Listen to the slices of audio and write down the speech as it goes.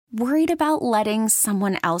Worried about letting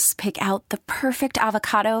someone else pick out the perfect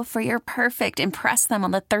avocado for your perfect impress them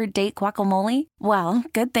on the third date guacamole? Well,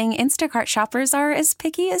 good thing Instacart shoppers are as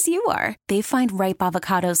picky as you are. They find ripe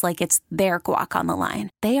avocados like it's their guac on the line.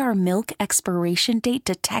 They are milk expiration date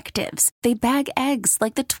detectives. They bag eggs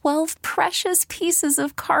like the 12 precious pieces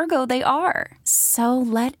of cargo they are. So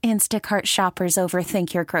let Instacart shoppers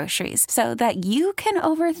overthink your groceries so that you can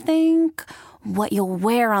overthink what you'll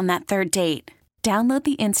wear on that third date. Download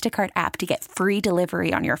the Instacart app to get free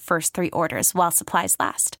delivery on your first 3 orders while supplies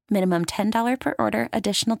last. Minimum $10 per order.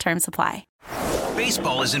 Additional terms apply.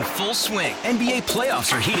 Baseball is in full swing. NBA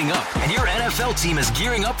playoffs are heating up, and your NFL team is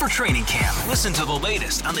gearing up for training camp. Listen to the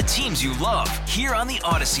latest on the teams you love here on the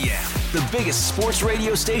Odyssey app. The biggest sports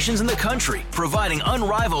radio stations in the country, providing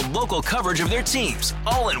unrivaled local coverage of their teams,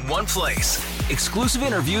 all in one place. Exclusive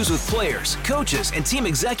interviews with players, coaches, and team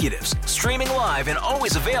executives, streaming live and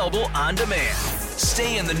always available on demand.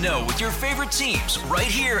 Stay in the know with your favorite teams right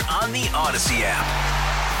here on the Odyssey app.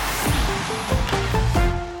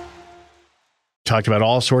 Talked about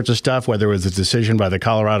all sorts of stuff, whether it was a decision by the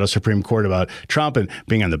Colorado Supreme Court about Trump and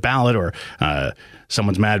being on the ballot, or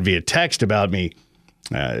someone's mad via text about me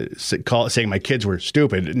saying my kids were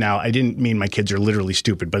stupid. Now, I didn't mean my kids are literally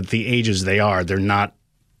stupid, but at the ages they are, they're not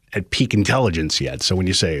at peak intelligence yet. So when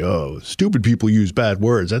you say, oh, stupid people use bad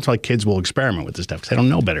words, that's why kids will experiment with this stuff, because I don't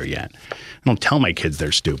know better yet. I don't tell my kids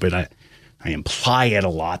they're stupid. I imply it a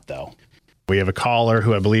lot, though. We have a caller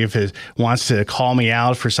who I believe wants to call me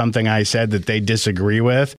out for something I said that they disagree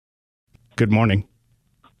with. Good morning.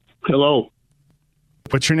 Hello.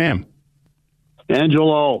 What's your name?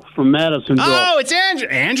 Angelo from Madisonville. Oh, it's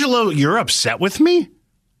Angelo. You're upset with me?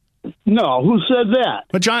 No, who said that?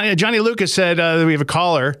 But Johnny Lucas said we have a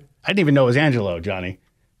caller. I didn't even know it was Angelo, Johnny.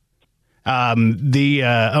 Okay,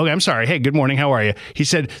 I'm sorry. Hey, good morning. How are you? He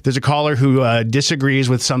said there's a caller who disagrees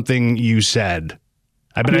with something you said.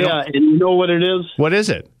 And you know what it is? What is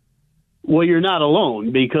it? Well, you're not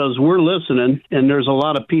alone, because we're listening, and there's a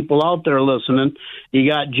lot of people out there listening. You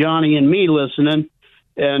got Johnny and me listening,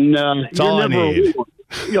 and that's all I need.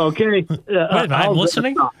 Okay. Wait, I'm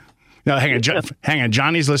listening? No, hang on.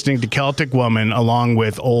 Johnny's listening to Celtic Woman along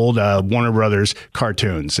with old Warner Brothers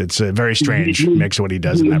cartoons. It's a very strange mix of what he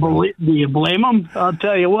does in that movie. Do you blame them? I'll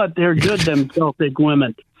tell you what, they're good, them Celtic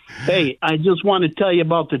women. Hey, I just want to tell you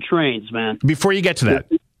about the trains, man. Before you get to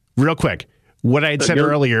that, real quick, what I had said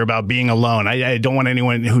earlier about being alone, I don't want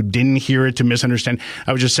anyone who didn't hear it to misunderstand.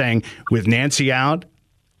 I was just saying, with Nancy out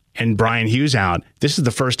and Brian Hughes out, this is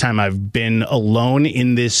the first time I've been alone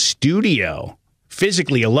in this studio,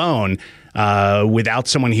 physically alone, without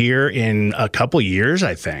someone here in a couple years,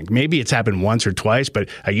 I think. Maybe it's happened once or twice, but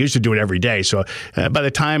I used to do it every day. So by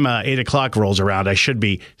the time 8 o'clock rolls around, I should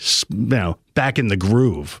be, back in the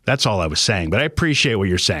groove. That's all I was saying. But I appreciate what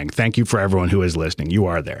you're saying. Thank you for everyone who is listening. You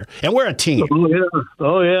are there. And we're a team.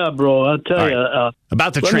 Oh, yeah, bro. I'll tell you.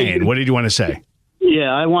 About the train, what did you want to say?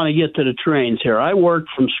 Yeah, I want to get to the trains here. I worked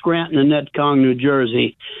from Scranton to Netcong, New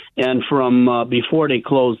Jersey, and from before they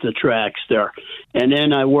closed the tracks there. And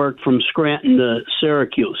then I worked from Scranton to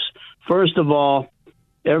Syracuse. First of all,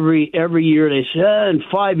 every year they say, in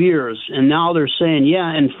 5 years. And now they're saying,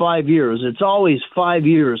 in 5 years. It's always 5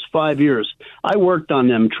 years, 5 years. I worked on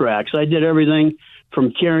them tracks. I did everything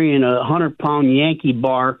from carrying a 100-pound Yankee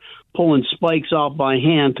bar, pulling spikes out by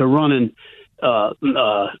hand, to running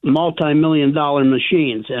multi-million-dollar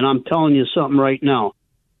machines. And I'm telling you something right now.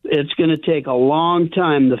 It's going to take a long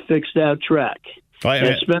time to fix that track,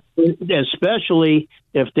 especially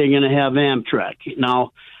if they're going to have Amtrak.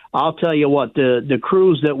 Now, I'll tell you what, the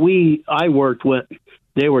crews that I worked with,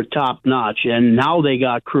 they were top-notch, and now they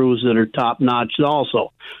got crews that are top-notch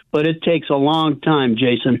also. But it takes a long time,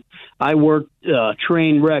 Jason. I worked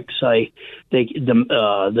train wrecks. The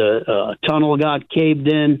tunnel got caved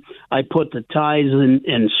in. I put the ties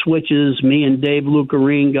and switches, me and Dave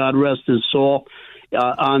Lucarine, God rest his soul,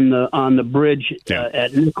 on the bridge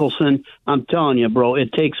at Nicholson. I'm telling you, bro,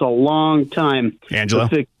 it takes a long time Angelo?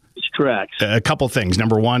 to fix tracks. A couple things.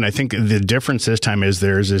 Number one, I think the difference this time is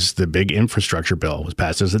the big infrastructure bill was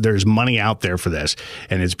passed. There's money out there for this,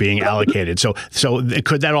 and it's being allocated. So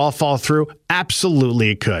could that all fall through?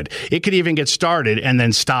 Absolutely, it could. It could even get started and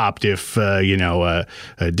then stopped if a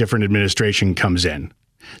different administration comes in.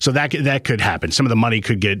 So that could happen. Some of the money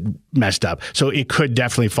could get messed up. So it could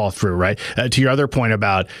definitely fall through, right? To your other point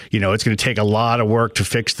about, it's going to take a lot of work to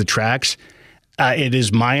fix the tracks. It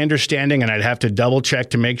is my understanding, and I'd have to double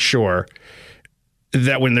check to make sure,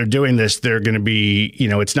 that when they're doing this, they're going to be,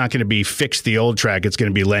 it's not going to be fix the old track. It's going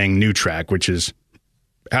to be laying new track, which is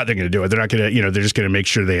how they're going to do it. They're not going to, they're just going to make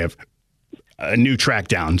sure they have a new track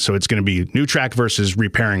down. So it's going to be new track versus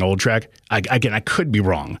repairing old track. I could be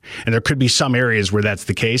wrong. And there could be some areas where that's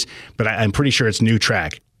the case, but I'm pretty sure it's new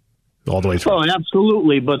track all the way through. Oh,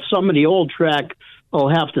 absolutely. But some of the old track will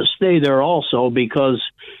have to stay there also because,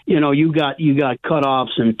 you got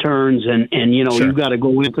cutoffs and turns and Sure. you got to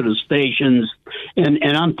go into the stations.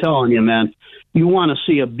 And I'm telling you, man, you want to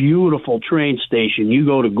see a beautiful train station, you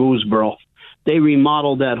go to Gooseboro. They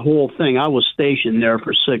remodeled that whole thing. I was stationed there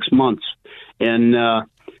for 6 months. And,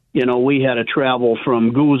 we had to travel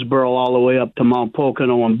from Gooseboro all the way up to Mount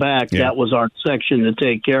Pocono and back. Yeah. That was our section to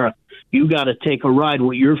take care of. You got to take a ride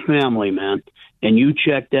with your family, man, and you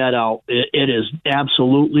check that out. It is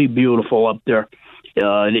absolutely beautiful up there.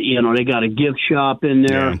 They got a gift shop in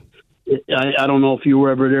there. Yeah. I don't know if you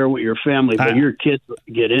were ever there with your family, but your kids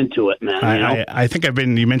get into it, man. I think I've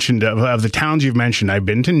been, you mentioned, of the towns you've mentioned, I've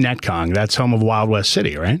been to Netcong. That's home of Wild West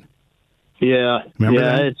City, right? Yeah. Remember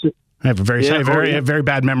that? I have very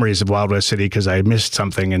bad memories of Wild West City because I missed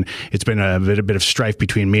something, and it's been a bit of strife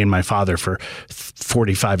between me and my father for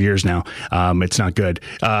 45 years now. It's not good.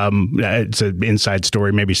 It's an inside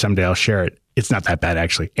story. Maybe someday I'll share it. It's not that bad,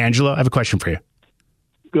 actually. Angelo, I have a question for you.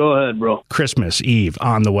 Go ahead, bro. Christmas Eve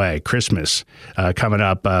on the way. Christmas coming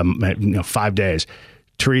up, 5 days.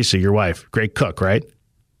 Teresa, your wife, great cook, right?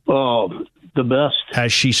 Oh, the best.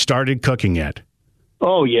 Has she started cooking yet?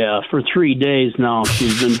 Oh, yeah. For 3 days now,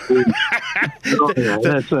 she's been doing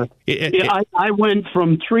I went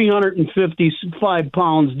from 355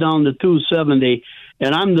 pounds down to 270,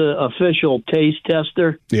 and I'm the official taste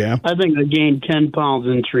tester. Yeah. I think I gained 10 pounds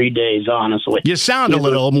in 3 days, honestly. You sound a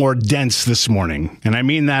little more dense this morning, and I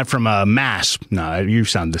mean that from a mass. No, you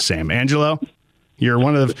sound the same. Angelo? You're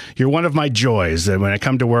one of my joys. That when I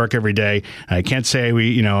come to work every day, I can't say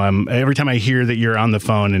every time I hear that you're on the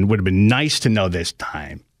phone, and it would have been nice to know this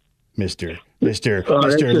time, Mister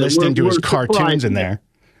listening to his cartoons in there.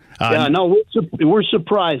 We're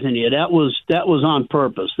surprising you. That was on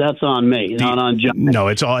purpose. That's on me, not on John. No,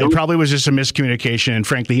 it probably was just a miscommunication, and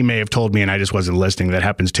frankly, he may have told me, and I just wasn't listening. That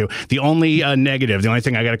happens too. The only negative, the only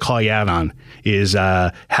thing I got to call you out on is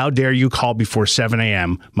how dare you call before 7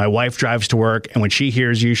 a.m. My wife drives to work, and when she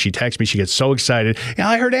hears you, she texts me. She gets so excited. Yeah,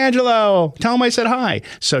 I heard Angelo. Tell him I said hi.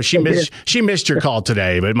 So she missed your call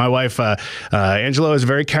today. But my wife, Angelo, is a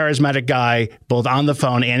very charismatic guy, both on the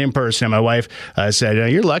phone and in person. And my wife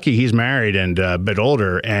said, "You're lucky he's married and a bit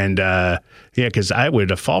older." And because I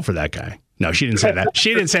would fall for that guy. No, she didn't say that.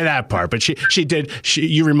 She didn't say that part, but she did.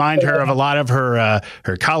 You remind her of a lot of her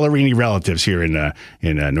Collarini relatives here in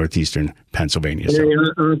northeastern Pennsylvania. So.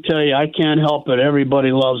 I'll tell you, I can't help it.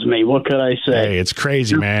 Everybody loves me. What could I say? Hey, it's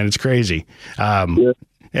crazy, man. It's crazy.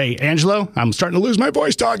 Hey, Angelo, I'm starting to lose my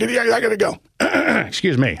voice talking. I got to go.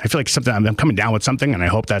 Excuse me. I feel like I'm coming down with something, and I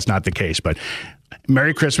hope that's not the case. But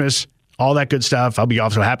Merry Christmas, all that good stuff. I'll be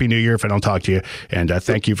off, so Happy New Year if I don't talk to you. And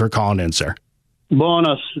thank you for calling in, sir.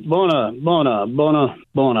 Bona.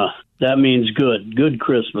 That means good. Good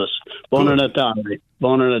Christmas. Bona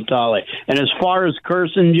Natale. And as far as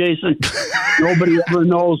cursing, Jason, nobody ever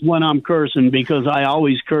knows when I'm cursing because I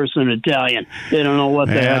always curse in Italian. They don't know what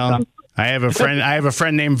the heck I'm. I have a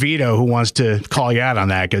friend named Vito who wants to call you out on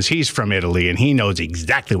that because he's from Italy and he knows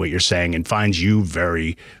exactly what you're saying and finds you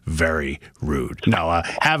very, very rude. No,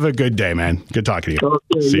 have a good day, man. Good talking to you.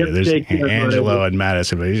 Okay, see you. There's Angelo and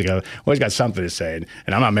Madison. He's always got something to say,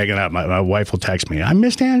 and I'm not making it up. My wife will text me, "I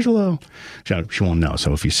missed Angelo." She won't know.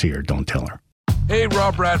 So if you see her, don't tell her. Hey,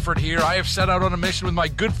 Rob Bradford here. I have set out on a mission with my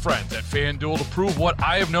good friends at FanDuel to prove what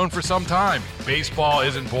I have known for some time. Baseball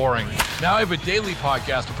isn't boring. Now I have a daily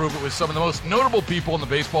podcast to prove it with some of the most notable people in the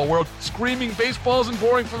baseball world, screaming baseball isn't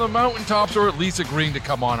boring from the mountaintops, or at least agreeing to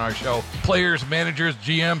come on our show. Players, managers,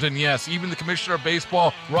 GMs, and yes, even the commissioner of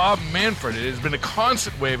baseball, Rob Manfred. It has been a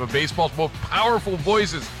constant wave of baseball's most powerful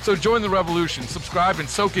voices. So join the revolution. Subscribe and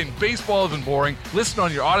soak in Baseball Isn't Boring. Listen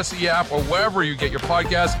on your Odyssey app or wherever you get your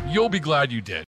podcasts. You'll be glad you did.